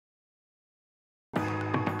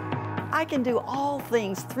I can do all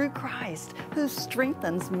things through Christ who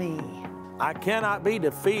strengthens me. I cannot be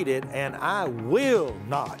defeated, and I will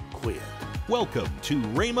not quit. Welcome to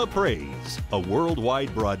Rhema Praise, a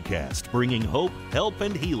worldwide broadcast bringing hope, help,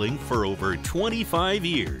 and healing for over 25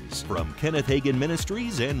 years from Kenneth Hagin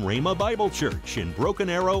Ministries and Rhema Bible Church in Broken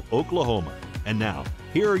Arrow, Oklahoma. And now,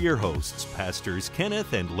 here are your hosts, Pastors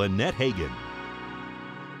Kenneth and Lynette Hagin.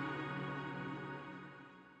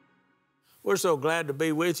 We're so glad to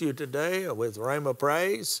be with you today with Rhema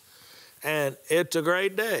Praise, and it's a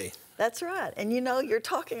great day. That's right. And you know, you're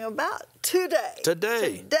talking about today.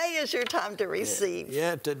 Today. Today is your time to receive.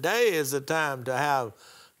 Yeah, today is the time to have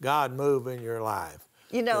God move in your life.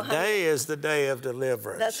 You know, today is the day of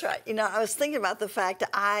deliverance. That's right. You know, I was thinking about the fact that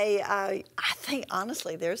I think,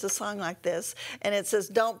 honestly, there's a song like this, and it says,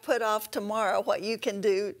 don't put off tomorrow what you can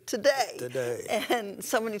do today. Today. And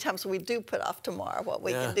so many times we do put off tomorrow what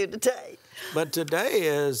we can do today. But today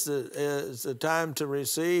is the time to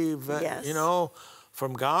receive, Yes. you know,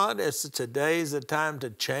 from God. Today's the time to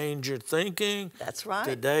change your thinking. That's right.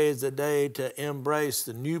 Today is the day to embrace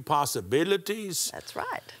the new possibilities. That's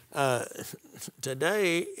right.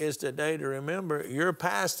 Today is the day to remember your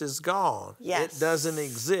past is gone. Yes. It doesn't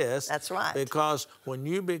exist. That's right. Because when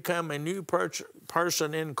you become a new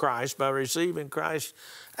person in Christ by receiving Christ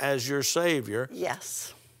as your Savior,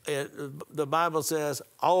 yes, the Bible says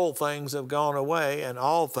all things have gone away and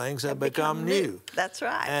all things have become new. That's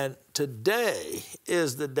right. And today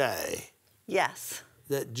is the day yes,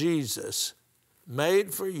 that Jesus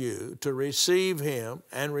made for you to receive Him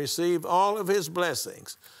and receive all of His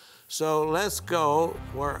blessings. So let's go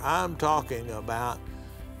where I'm talking about.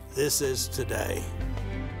 This is today.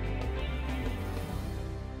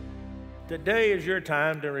 Today is your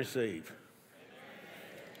time to receive.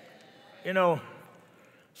 You know,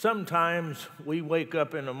 sometimes we wake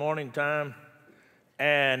up in the morning time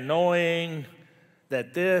and knowing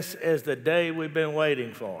that this is the day we've been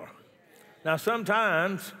waiting for. Now,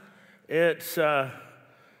 sometimes it's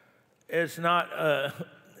not,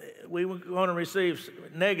 we want to receive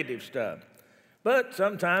negative stuff, but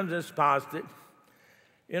sometimes it's positive.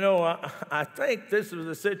 You know, I think this was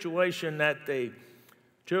the situation that the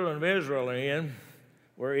children of Israel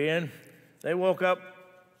were in. They woke up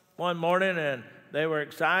one morning and they were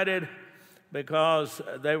excited because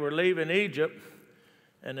they were leaving Egypt.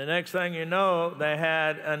 And the next thing you know, they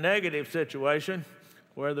had a negative situation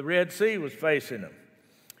where the Red Sea was facing them.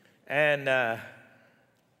 And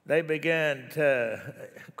they began to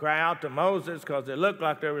cry out to Moses because it looked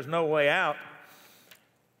like there was no way out.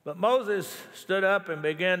 But Moses stood up and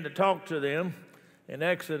began to talk to them in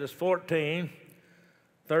Exodus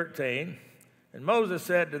 14:13. And Moses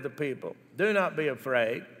said to the people, "Do not be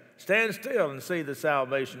afraid. Stand still and see the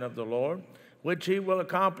salvation of the Lord, which He will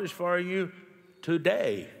accomplish for you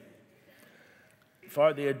today.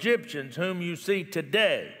 For the Egyptians whom you see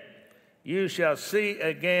today, you shall see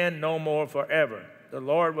again no more forever. The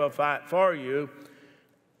Lord will fight for you.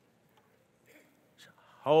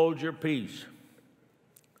 Hold your peace."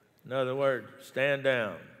 In other words, stand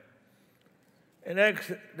down. In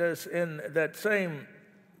Exodus, in that same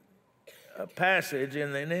passage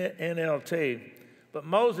in the NLT, but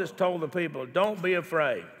Moses told the people, "Don't be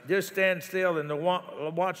afraid. Just stand still and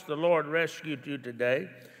watch the Lord rescue you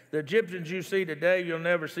today. The Egyptians you see today, you'll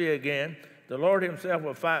never see again. The Lord Himself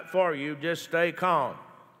will fight for you. Just stay calm."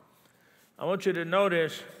 I want you to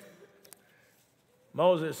notice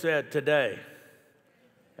Moses said today.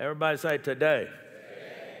 Everybody say today.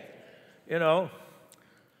 You know,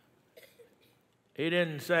 he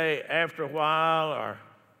didn't say after a while or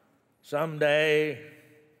someday.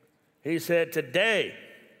 He said today,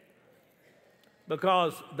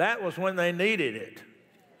 because that was when they needed it,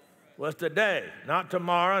 was today, not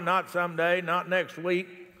tomorrow, not someday, not next week,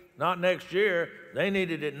 not next year. They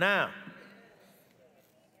needed it now.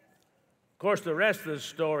 Of course, the rest of the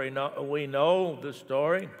story, we know the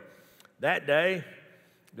story. That day,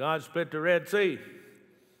 God split the Red Sea.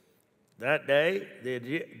 That day, the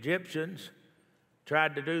Egyptians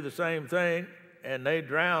tried to do the same thing, and they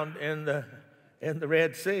drowned in the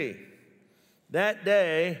Red Sea. That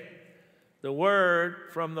day, the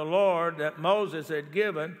word from the Lord that Moses had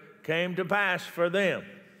given came to pass for them.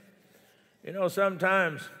 You know,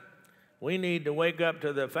 sometimes we need to wake up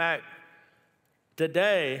to the fact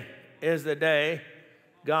today is the day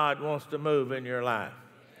God wants to move in your life.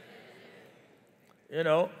 You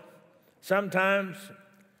know, sometimes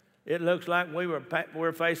it looks like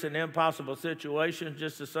we're facing impossible situations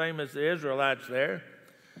just the same as the Israelites there.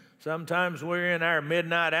 Sometimes we're in our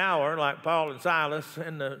midnight hour like Paul and Silas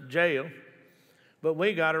in the jail. But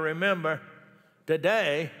we got to remember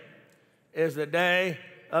today is the day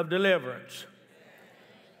of deliverance.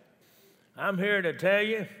 I'm here to tell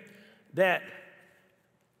you that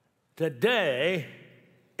today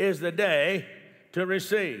is the day to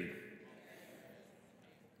receive.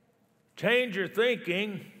 Change your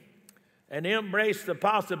thinking and embrace the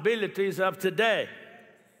possibilities of today.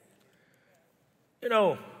 You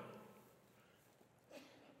know,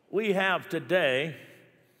 we have today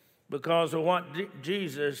because of what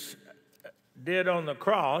Jesus did on the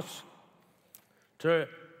cross to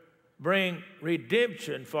bring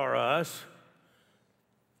redemption for us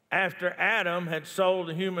after Adam had sold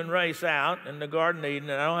the human race out in the Garden of Eden.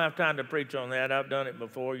 And I don't have time to preach on that. I've done it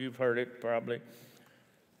before. You've heard it probably.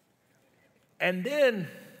 And then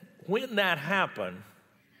when that happened,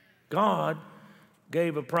 God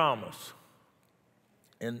gave a promise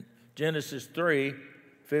in Genesis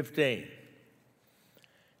 3:15.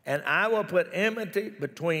 And I will put enmity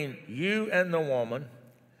between you and the woman,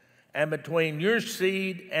 and between your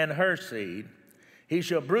seed and her seed. He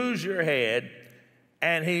shall bruise your head,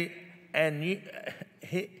 and he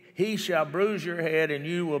shall bruise your head, and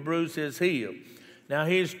you will bruise his heel. Now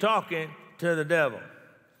he's talking to the devil,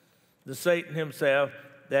 the Satan himself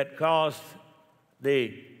that caused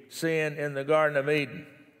the sin in the Garden of Eden.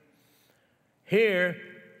 Here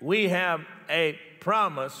we have a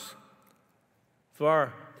promise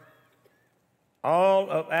for all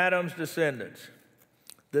of Adam's descendants.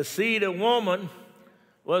 The seed of woman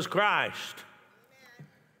was Christ.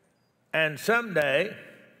 And someday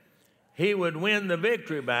he would win the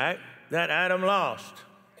victory back that Adam lost.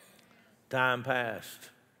 Time passed.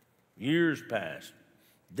 Years passed.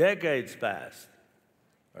 Decades passed.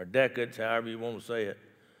 Or decades, however you want to say it.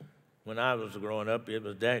 When I was growing up, it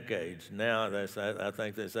was decades. Now I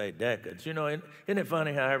think they say decades. You know, isn't it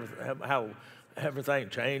funny how everything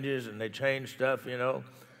changes, and they change stuff, you know,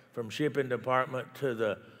 from shipping department to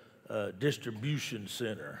the distribution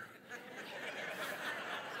center.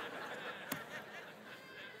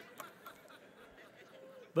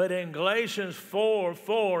 But in Galatians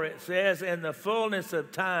 4:4, it says, in the fullness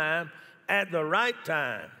of time, at the right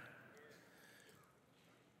time,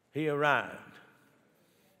 he arrived.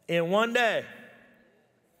 In one day,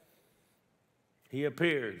 he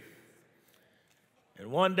appeared.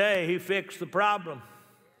 In one day, he fixed the problem.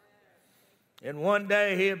 In one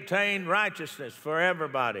day, he obtained righteousness for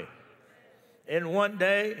everybody. In one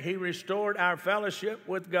day, he restored our fellowship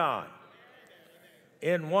with God.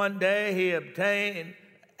 In one day, he obtained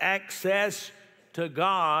access to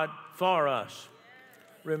God for us.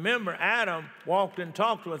 Remember, Adam walked and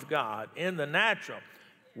talked with God in the natural.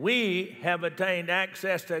 We have attained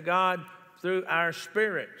access to God through our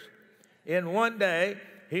spirits. In one day,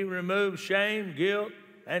 he removed shame, guilt,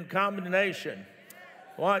 and condemnation.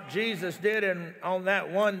 What Jesus did on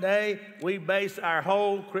that one day, we base our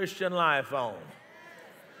whole Christian life on.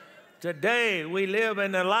 Today, we live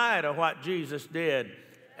in the light of what Jesus did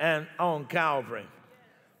and on Calvary.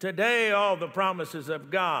 Today, all the promises of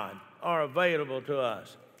God are available to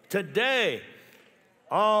us. Today,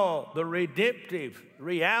 all the redemptive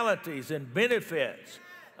realities and benefits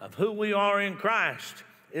of who we are in Christ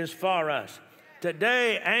is for us.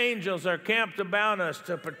 Today, angels are camped about us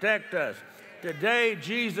to protect us. Today,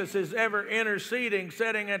 Jesus is ever interceding,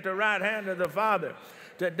 sitting at the right hand of the Father.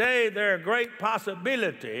 Today, there are great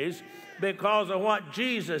possibilities because of what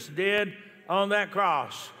Jesus did on that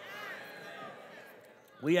cross.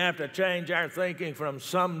 We have to change our thinking from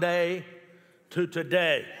someday to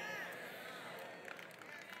today.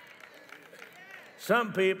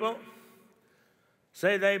 Some people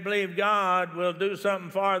say they believe God will do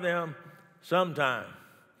something for them sometime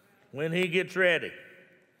when he gets ready.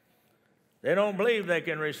 They don't believe they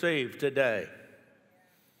can receive today.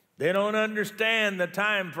 They don't understand the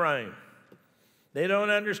time frame. They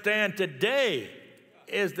don't understand today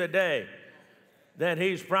is the day that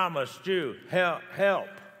he's promised you help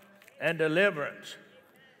and deliverance.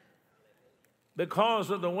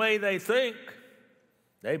 Because of the way they think,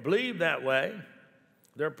 they believe that way,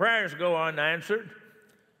 their prayers go unanswered,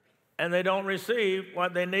 and they don't receive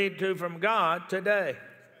what they need to from God today.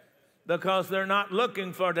 Because they're not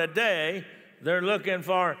looking for today, they're looking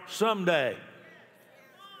for someday.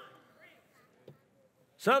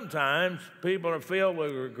 Sometimes people are filled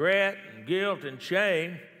with regret and guilt and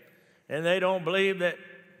shame, and they don't believe that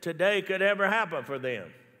today could ever happen for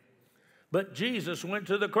them. But Jesus went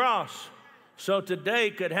to the cross, so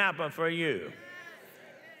today could happen for you.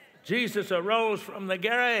 Jesus arose from the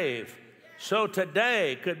grave, so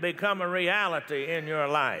today could become a reality in your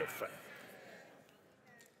life.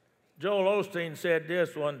 Joel Osteen said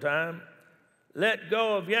this one time, let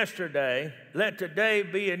go of yesterday, let today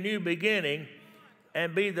be a new beginning,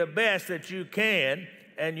 and be the best that you can,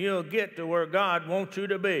 and you'll get to where God wants you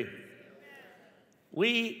to be.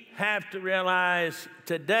 We have to realize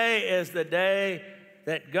today is the day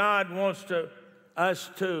that God wants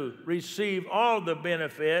us to receive all the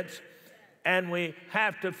benefits, and we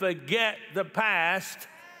have to forget the past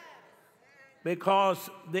because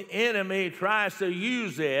the enemy tries to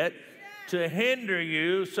use it to hinder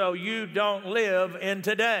you so you don't live in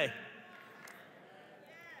today.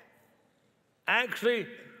 Actually,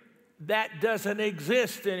 that doesn't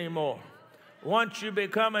exist anymore. Once you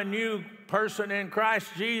become a new person in Christ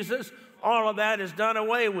Jesus, all of that is done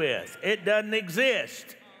away with. It doesn't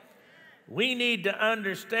exist. We need to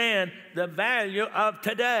understand the value of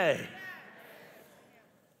today.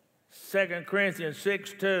 2 Corinthians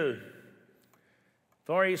 6:2.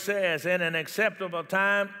 For he says, in an acceptable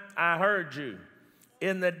time I heard you.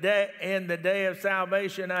 In the day of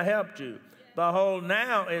salvation I helped you. Behold,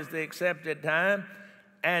 now is the accepted time,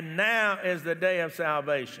 and now is the day of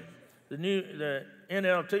salvation. The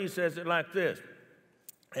NLT says it like this.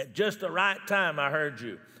 At just the right time I heard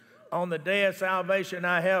you. On the day of salvation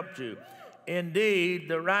I helped you. Indeed,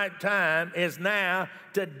 the right time is now.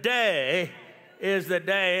 Today is the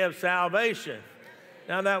day of salvation.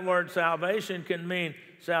 Now that word salvation can mean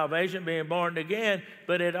salvation, being born again,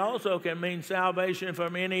 but it also can mean salvation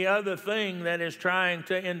from any other thing that is trying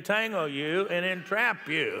to entangle you and entrap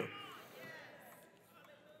you.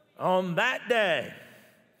 On that day,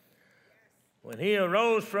 when he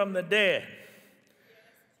arose from the dead,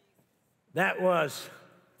 that was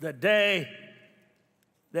the day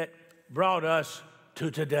that brought us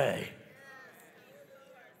to today.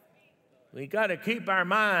 We got to keep our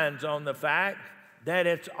minds on the fact that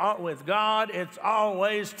it's with God, it's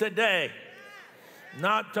always today,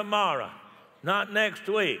 not tomorrow, not next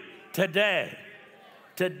week, today,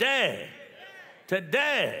 today,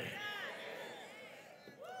 today.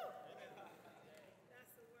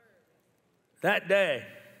 That day,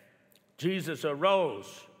 Jesus arose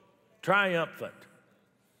triumphant.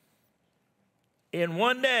 In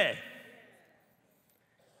one day,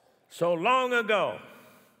 so long ago,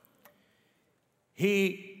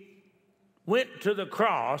 he went to the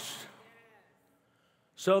cross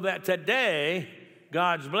so that today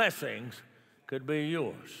God's blessings could be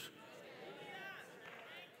yours.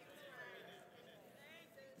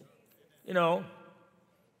 You know,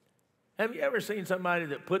 have you ever seen somebody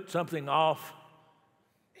that put something off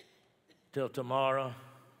till tomorrow?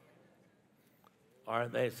 Or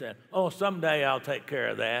they said, oh, someday I'll take care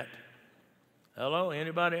of that. Hello,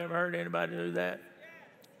 anybody ever heard anybody do that?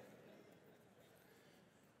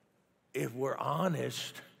 If we're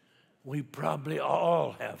honest, we probably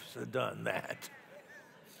all have done that.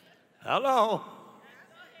 Hello?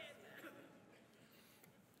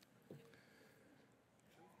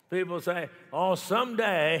 People say, oh,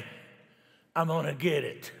 someday I'm going to get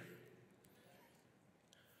it.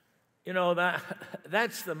 You know,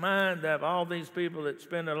 that's the mind of all these people that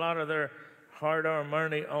spend a lot of their hard-earned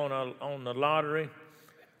money on the lottery.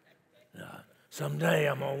 Someday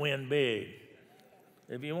I'm going to win big.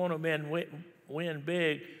 If you want to win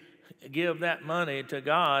big, give that money to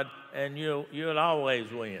God, and you'll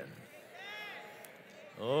always win.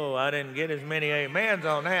 Oh, I didn't get as many amens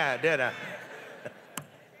on that, did I?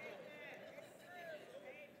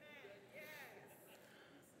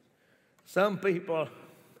 Some people,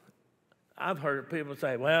 I've heard people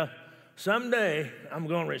say, well, someday I'm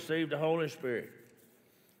going to receive the Holy Spirit.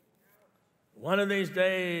 One of these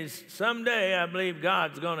days, someday I believe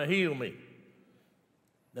God's going to heal me.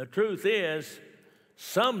 The truth is,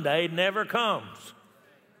 someday never comes.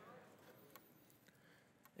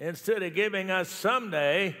 Instead of giving us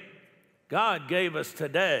someday, God gave us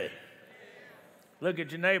today. Look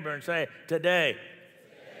at your neighbor and say, today.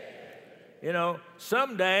 You know,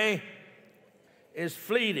 someday is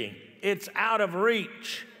fleeting. It's out of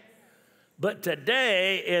reach. But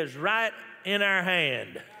today is right in our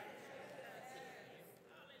hand.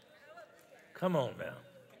 Come on now.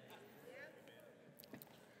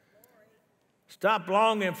 Stop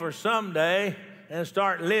longing for someday and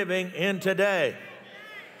start living in today.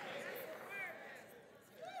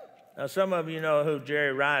 Now, some of you know who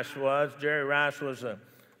Jerry Rice was. Jerry Rice was a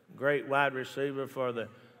great wide receiver for the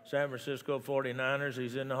San Francisco 49ers.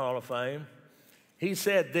 He's in the Hall of Fame. He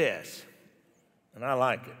said this, and I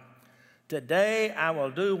like it. Today I will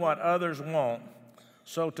do what others want,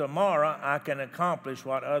 so tomorrow I can accomplish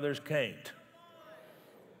what others can't.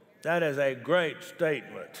 That is a great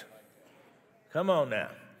statement. Come on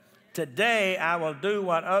now. Today I will do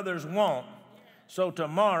what others want, so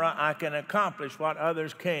tomorrow I can accomplish what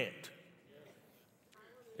others can't.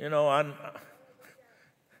 You know,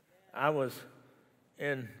 I was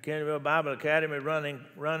in Kennedyville Bible Academy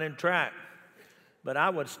running track, but I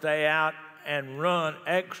would stay out and run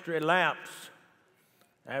extra laps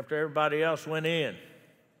after everybody else went in.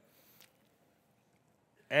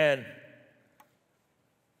 And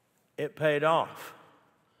it paid off.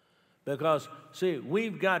 Because, see,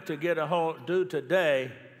 we've got to do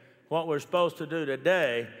today what we're supposed to do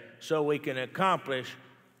today so we can accomplish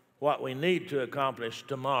what we need to accomplish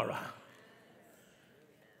tomorrow.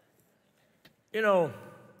 You know,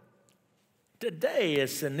 today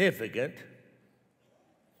is significant.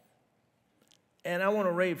 And I want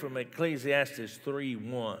to read from Ecclesiastes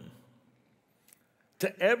 3:1.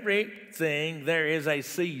 To everything there is a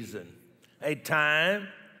season, a time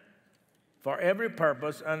for every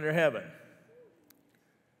purpose under heaven.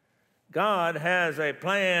 God has a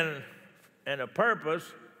plan and a purpose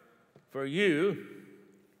for you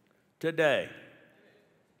today.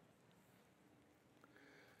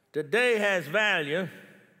 Today has value.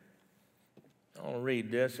 I'll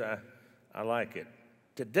read this. I like it.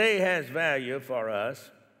 Today has value for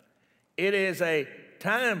us. It is a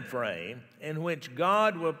time frame in which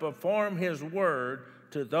God will perform his word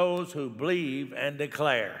to those who believe and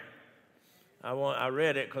declare. I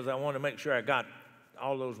read it because I want to make sure I got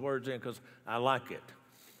all those words in because I like it.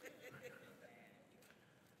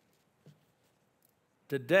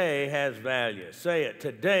 Today has value. Say it.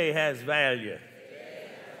 Today has value.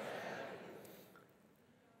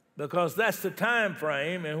 Because that's the time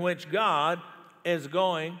frame in which God is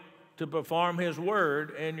going to perform his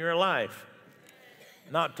word in your life.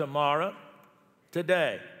 Not tomorrow,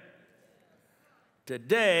 today.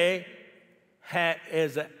 Today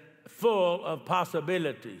is full of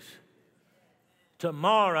possibilities.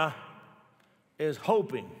 Tomorrow is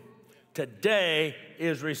hoping. Today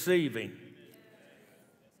is receiving.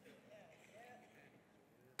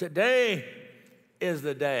 Today is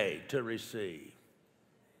the day to receive.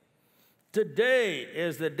 Today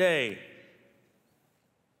is the day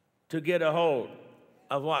to get a hold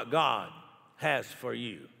of what God has for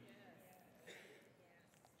you.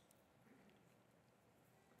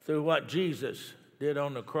 Through what Jesus did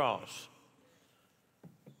on the cross.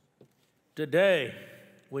 Today,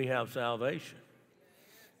 we have salvation.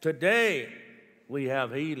 Today, we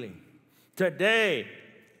have healing. Today,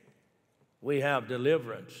 we have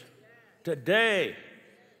deliverance. Today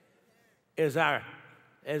is our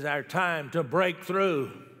time to break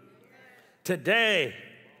through. Today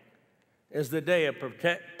is the day of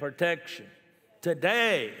protection.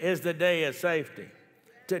 Today is the day of safety.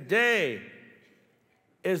 Today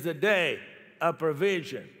is the day of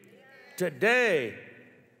provision. Today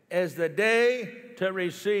is the day to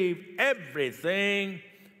receive everything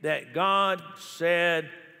that God said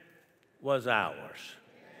was ours.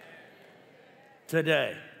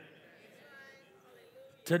 Today.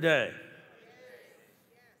 Today.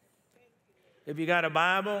 If you got a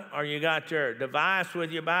Bible or you got your device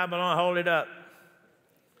with your Bible on, hold it up.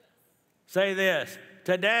 Say this.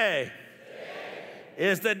 Today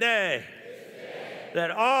is the day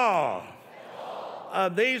that all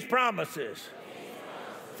of these promises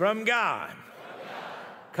from God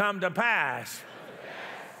come to pass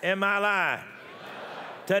in my life.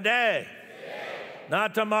 Today.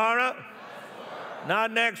 Not tomorrow.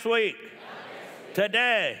 Not next week.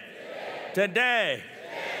 Today. Today.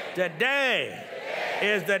 Today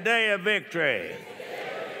is the day of victory.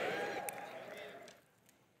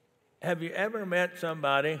 Have you ever met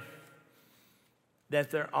somebody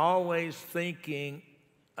that they're always thinking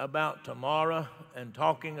about tomorrow and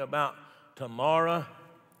talking about tomorrow?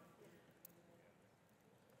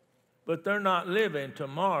 But they're not living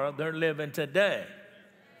tomorrow, they're living today.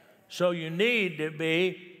 So you need to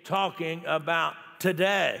be talking about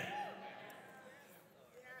today.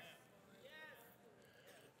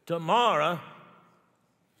 Tomorrow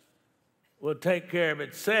will take care of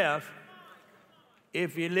itself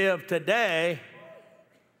if you live today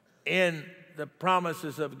in the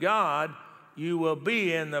promises of God. You will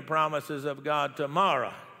be in the promises of God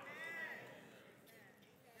tomorrow.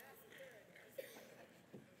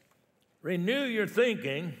 Renew your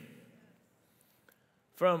thinking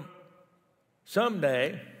from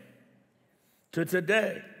someday to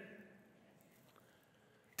today.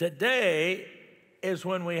 Today is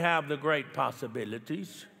when we have the great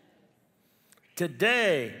possibilities.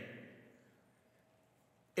 Today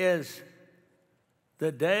is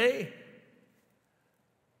the day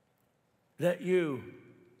that you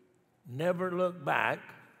never look back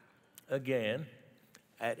again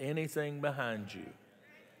at anything behind you.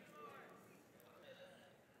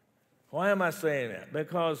 Why am I saying that?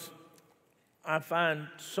 Because I find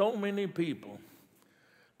so many people,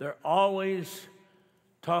 they're always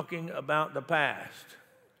talking about the past.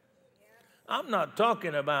 I'm not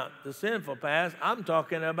talking about the sinful past. I'm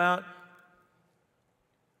talking about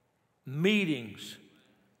meetings.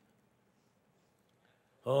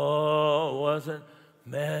 Oh,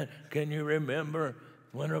 man, can you remember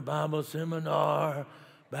Winter Bible Seminar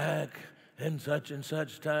back in such and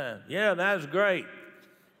such time? Yeah, that's great.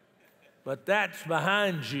 But that's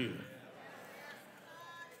behind you.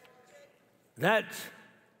 That's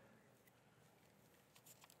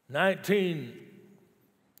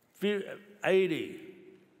 1980.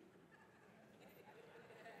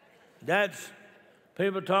 That's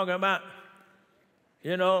people talking about,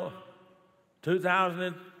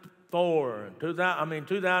 2004,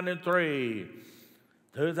 2003,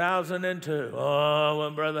 2002. Oh,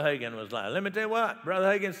 when Brother Hagin was alive. Let me tell you what, Brother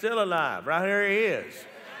Hagin's still alive. Right here he is.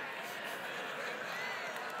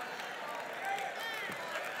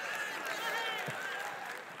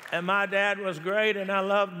 And my dad was great, and I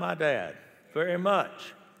loved my dad very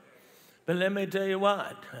much. But let me tell you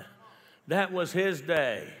what, that was his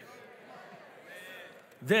day.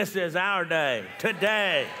 This is our day,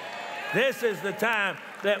 today. This is the time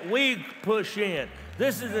that we push in.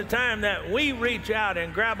 This is the time that we reach out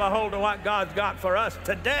and grab a hold of what God's got for us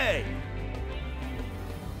today.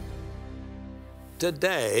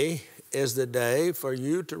 Today is the day for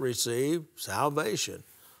you to receive salvation,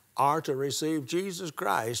 or to receive Jesus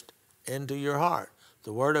Christ into your heart.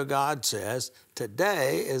 The Word of God says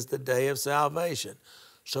today is the day of salvation.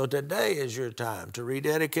 So today is your time to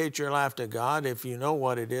rededicate your life to God. If you know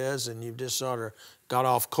what it is and you've just sort of got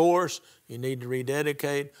off course, you need to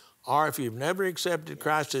rededicate. Or if you've never accepted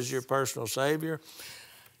Christ as your personal Savior,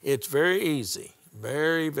 it's very easy,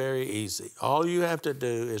 very, very easy. All you have to do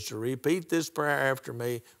is to repeat this prayer after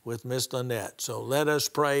me with Miss Lynette. So let us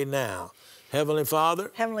pray now. Heavenly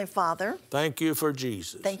Father. Heavenly Father. Thank you for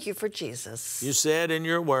Jesus. Thank you for Jesus. You said in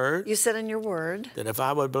your word. You said in your word. That if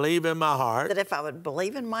I would believe in my heart. That if I would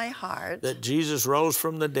believe in my heart. That Jesus rose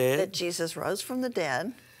from the dead. That Jesus rose from the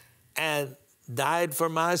dead. And died for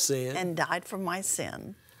my sin. And died for my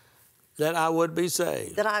sin. That I would be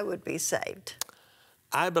saved. That I would be saved.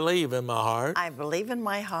 I believe in my heart. I believe in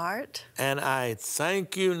my heart. And I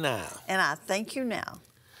thank you now. And I thank you now.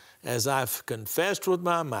 As I've confessed with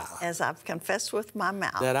my mouth. As I've confessed with my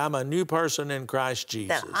mouth. That I'm a new person in Christ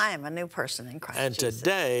Jesus. That I am a new person in Christ Jesus. And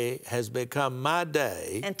today has become my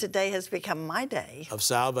day. And today has become my day. Of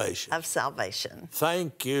salvation. Of salvation.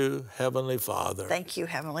 Thank you, Heavenly Father. Thank you,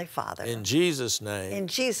 Heavenly Father. In Jesus' name. In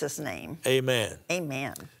Jesus' name. Amen.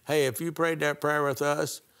 Amen. Hey, if you prayed that prayer with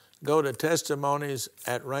us, go to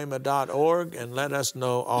testimonies@rhema.org and let us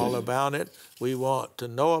know all about it. We want to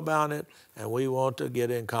know about it, and we want to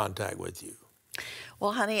get in contact with you.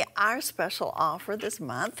 Well, honey, our special offer this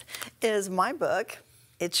month is my book,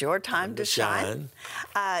 It's Your Time to Shine.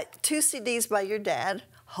 2 CDs by your dad,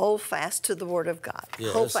 Hold Fast to the Word of God.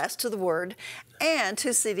 Yes. Hold Fast to the Word. And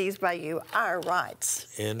 2 CDs by you, Our Rights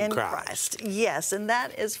in Christ. Yes, and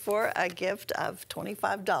that is for a gift of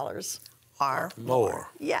 $25. Or more.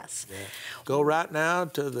 Yes. Yeah. Go right now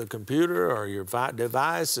to the computer or your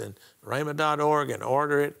device and rhema.org and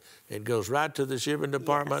order it. It goes right to the shipping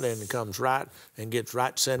department. Yes. And it comes right and gets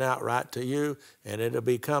right sent out right to you, and it'll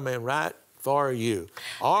be coming right for you.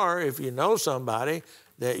 Or if you know somebody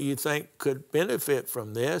that you think could benefit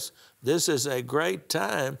from this, this is a great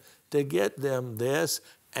time to get them this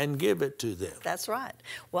and give it to them. That's right.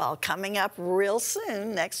 Well, coming up real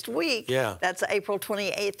soon, next week, that's April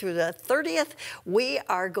 28th through the 30th, we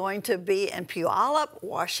are going to be in Puyallup,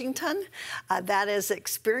 Washington. That is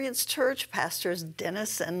Experience Church, Pastors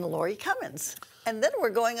Dennis and Lori Cummins. And then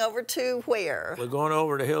we're going over to where? We're going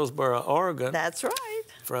over to Hillsboro, Oregon. That's right.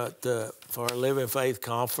 For a Living Faith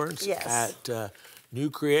Conference at New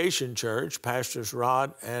Creation Church, Pastors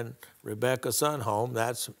Rod and Rebecca Sunholm.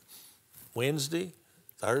 That's Wednesday,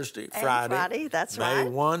 Thursday, Friday. That's May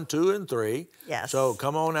right. 1, 2, and 3. Yes. So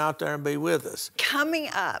come on out there and be with us. Coming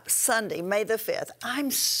up Sunday, May the 5th,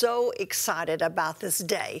 I'm so excited about this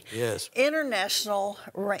day. Yes. International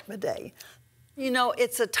Rhema Day. You know,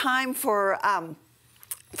 it's a time for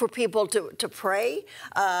people to pray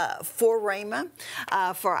for Rhema,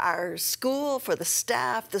 for our school, for the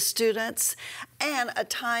staff, the students, and a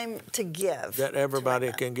time to give. That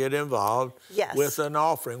everybody can get involved with an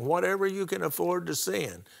offering, whatever you can afford to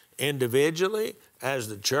send, individually, as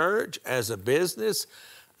the church, as a business,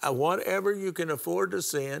 whatever you can afford to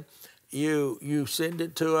send. you send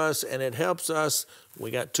it to us, and it helps us.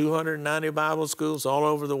 We got 290 Bible schools all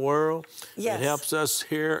over the world. Yes. It helps us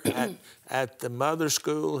here at the mother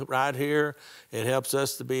school right here. It helps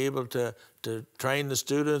us to be able to train the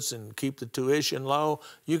students and keep the tuition low.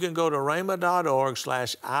 You can go to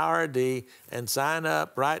rhema.org/IRD and sign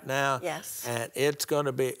up right now. Yes. And it's going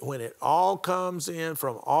to be, when it all comes in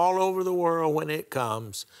from all over the world, when it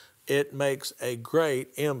comes, it makes a great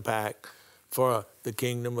impact for the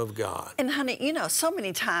kingdom of God. And honey, you know, so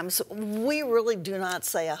many times we really do not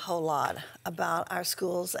say a whole lot about our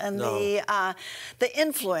schools and the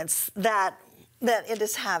influence that it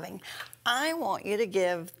is having. I want you to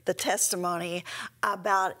give the testimony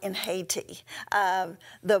about in Haiti,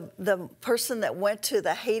 the person that went to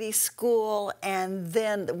the Haiti school and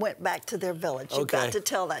then went back to their village. You've got to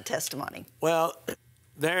tell that testimony. Well,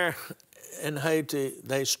 there in Haiti,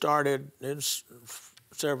 they started, it's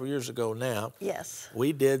several years ago now. Yes.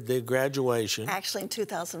 We did the graduation. Actually, in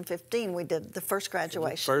 2015, we did the first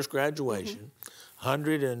graduation. First graduation.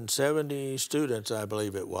 170 students, I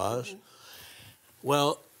believe it was.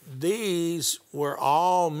 Well, these were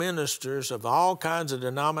all ministers of all kinds of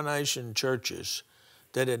denomination churches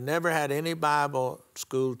that had never had any Bible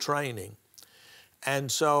school training.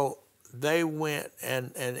 And so they went,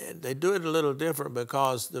 and they do it a little different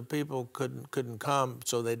because the people couldn't come,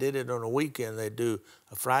 so they did it on a weekend. They do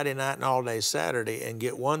a Friday night and all day Saturday and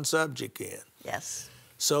get one subject in. Yes.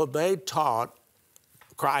 So they taught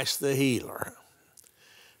Christ the Healer.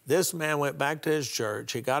 This man went back to his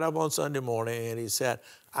church. He got up on Sunday morning and he said,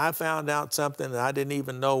 I found out something that I didn't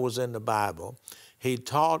even know was in the Bible. He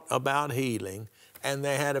taught about healing, and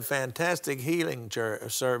they had a fantastic healing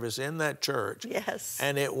service in that church. Yes.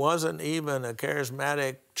 And it wasn't even a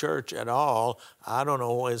charismatic church at all. I don't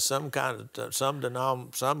know, it's some kind of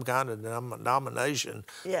denomination.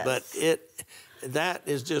 Yes. But that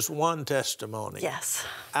is just one testimony. Yes.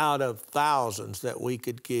 Out of thousands that we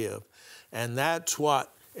could give. And that's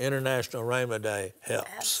what International Rhema Day helps.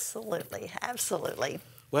 Absolutely, absolutely.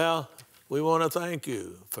 Well, we want to thank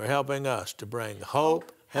you for helping us to bring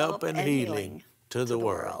hope, help, and healing to the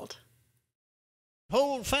world.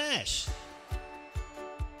 Hold fast.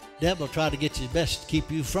 Devil will try to get his best to keep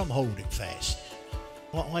you from holding fast.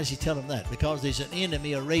 Why does he tell him that? Because there's an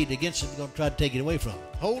enemy arrayed against him going to try to take it away from him.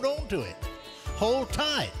 Hold on to it. Hold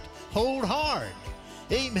tight. Hold hard.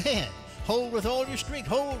 Amen. Hold with all your strength.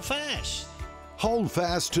 Hold fast. Hold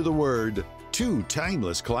Fast to the Word, 2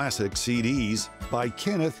 timeless classic CDs by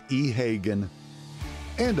Kenneth E. Hagin,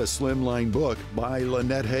 and a slimline book by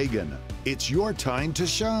Lynette Hagin. It's your time to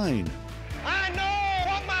shine. I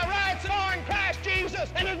know what my rights are in Christ Jesus,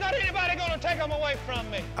 and there's not anybody going to take them away from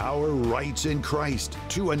me. Our Rights in Christ,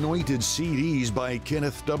 2 anointed CDs by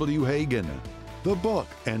Kenneth W. Hagin. The book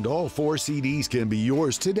and all 4 CDs can be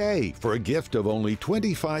yours today for a gift of only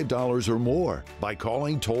 $25 or more by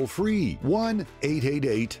calling toll-free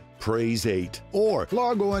 1-888-PRAISE-8 or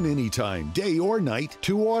log on anytime, day or night,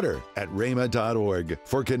 to order at rhema.org.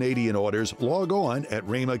 For Canadian orders, log on at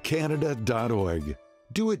rhemacanada.org.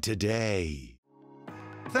 Do it today.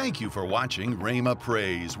 Thank you for watching Rhema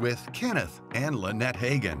Praise with Kenneth and Lynette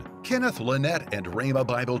Hagin. Kenneth, Lynette, and Rhema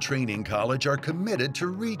Bible Training College are committed to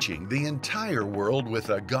reaching the entire world with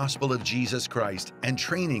the gospel of Jesus Christ and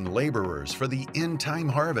training laborers for the end-time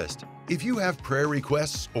harvest. If you have prayer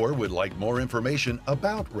requests or would like more information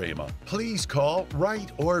about Rhema, please call,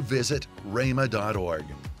 write, or visit rhema.org.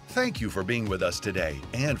 Thank you for being with us today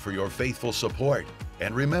and for your faithful support.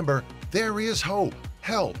 And remember, there is hope,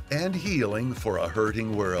 help, and healing for a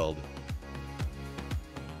hurting world.